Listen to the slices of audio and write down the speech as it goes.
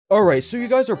Alright, so you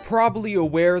guys are probably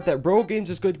aware that RELLGames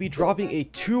is going to be dropping a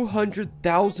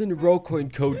 200,000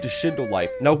 RELLcoin code to Shindo Life.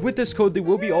 Now, with this code, they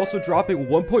will be also dropping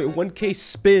 1.1k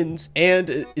spins,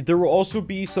 and there will also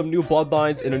be some new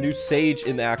bloodlines and a new sage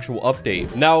in the actual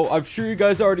update. Now, I'm sure you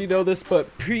guys already know this, but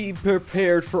be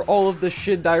prepared for all of the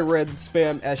Shindai Ren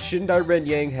spam, as Shindai Ren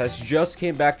Yang has just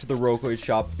came back to the RELLcoin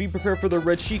shop. Be prepared for the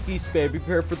Red Shiki spam, be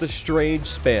prepared for the Strange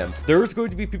spam. There's going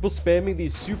to be people spamming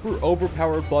these super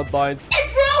overpowered bloodlines.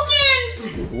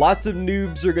 Lots of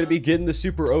noobs are going to be getting the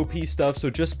super OP stuff, so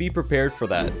just be prepared for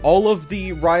that. All of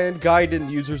the Ryan Gaiden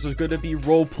users are going to be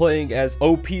role-playing as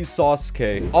OP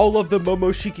Sasuke. All of the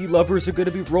Momoshiki lovers are going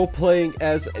to be role-playing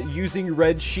as using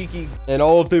Red Shiki. And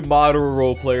all of the modern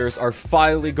role-players are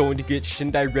finally going to get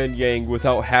Shindai Ren Yang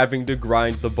without having to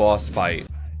grind the boss fight.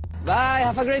 Bye,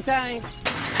 have a great time.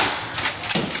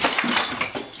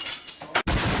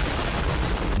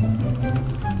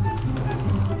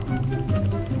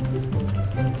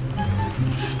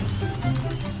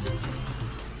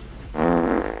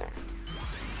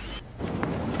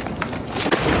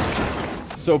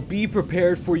 So be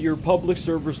prepared for your public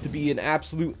servers to be an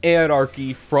absolute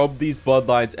anarchy from these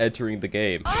bloodlines entering the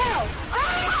game. Oh!